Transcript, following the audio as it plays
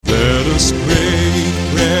us break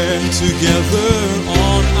bread together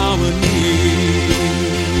on our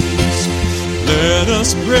knees. Let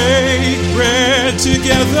us break bread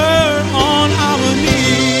together on our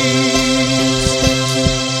knees.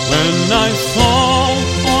 When I fall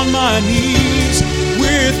on my knees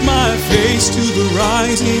with my face to the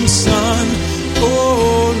rising sun,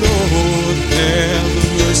 oh Lord, have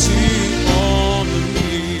mercy on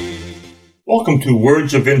me. Welcome to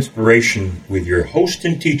Words of Inspiration with your host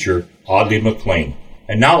and teacher, Audley McLean.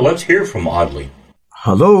 And now let's hear from Audley.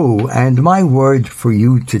 Hello, and my word for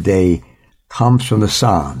you today comes from the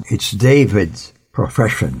Psalm. It's David's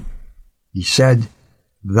profession. He said,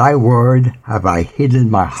 "Thy word have I hid in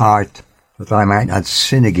my heart, that I might not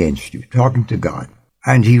sin against you," talking to God.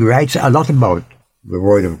 And he writes a lot about the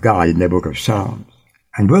word of God in the book of Psalms.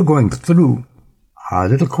 And we're going through our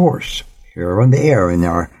little course here on the air in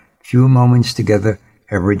our few moments together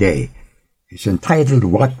every day. It's entitled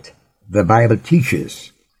What the Bible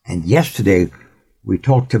Teaches. And yesterday we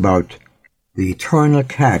talked about the eternal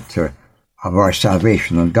character of our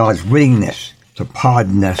salvation and God's willingness to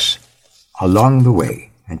pardon us along the way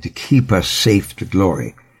and to keep us safe to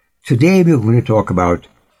glory. Today we're going to talk about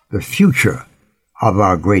the future of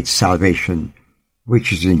our great salvation,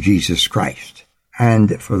 which is in Jesus Christ.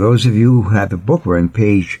 And for those of you who have the book, we're on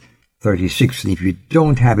page 36. And if you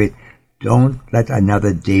don't have it, don't let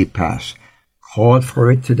another day pass. Call for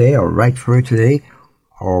it today or write for it today,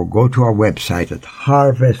 or go to our website at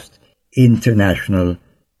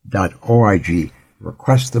harvestinternational.org.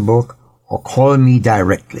 Request the book or call me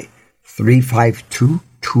directly,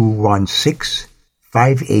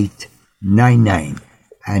 352-216-5899.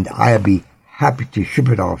 And I'll be happy to ship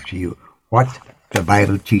it off to you, What the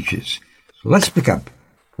Bible Teaches. So let's pick up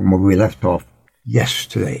from where we left off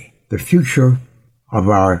yesterday. The future of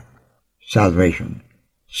our salvation.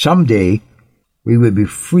 Someday we will be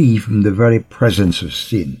free from the very presence of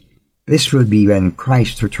sin. This will be when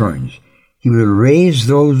Christ returns. He will raise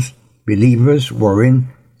those believers who are in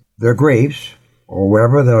their graves or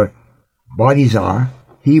wherever their bodies are.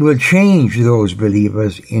 He will change those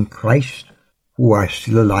believers in Christ who are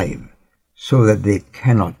still alive so that they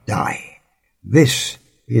cannot die. This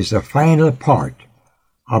is the final part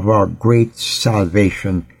of our great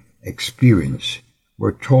salvation experience.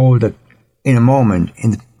 We're told that in a moment, in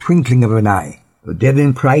the twinkling of an eye, the dead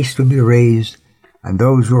in Christ will be raised, and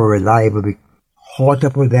those who are alive will be caught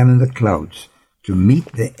up with them in the clouds to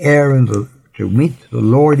meet the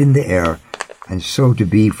Lord in the air, and so to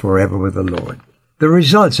be forever with the Lord. The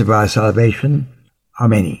results of our salvation are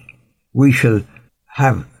many. We shall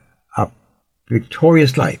have a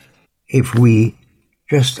victorious life if we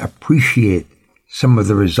just appreciate some of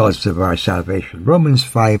the results of our salvation. Romans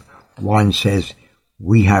 5:1 says,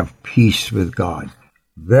 "We have peace with God.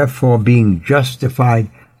 Therefore, being justified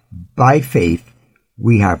by faith,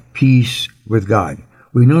 we have peace with God."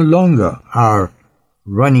 We no longer are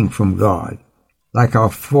running from God like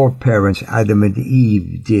our foreparents Adam and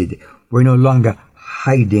Eve did. We're no longer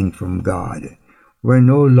hiding from God. We're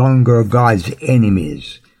no longer God's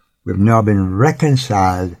enemies. We've now been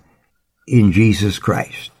reconciled in Jesus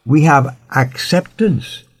Christ. We have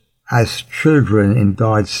acceptance as children in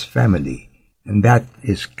God's family. And that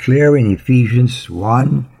is clear in Ephesians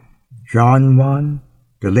 1, John 1,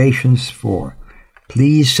 Galatians 4.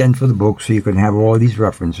 Please send for the book so you can have all these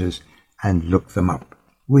references and look them up.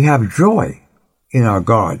 We have joy in our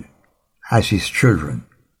God as His children.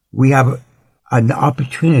 We have an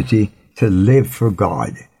opportunity to live for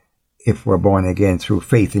God if we're born again through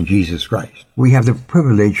faith in Jesus Christ. We have the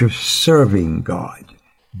privilege of serving God,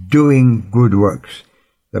 doing good works.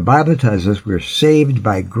 The Bible tells us we're saved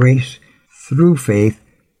by grace through faith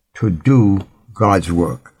to do God's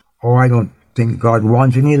work. Oh, I don't think God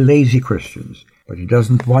wants any lazy Christians, but He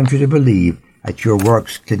doesn't want you to believe that your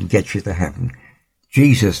works can get you to heaven.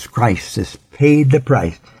 Jesus Christ has paid the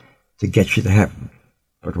price to get you to heaven.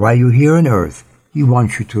 But while you're here on earth, He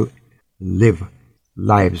wants you to live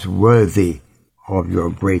lives worthy of your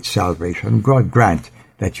great salvation. God grant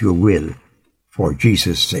that you will, for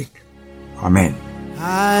Jesus' sake. Amen.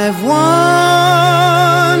 I've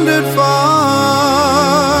wandered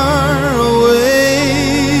far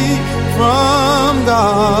away from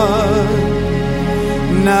God.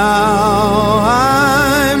 Now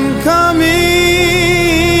I'm coming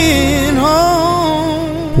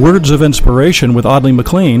home. Words of Inspiration with Audley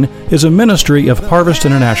McLean is a ministry of Harvest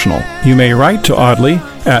International. You may write to Audley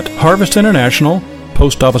at Harvest International,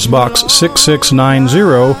 Post Office Box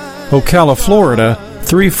 6690, Ocala, Florida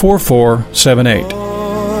 34478.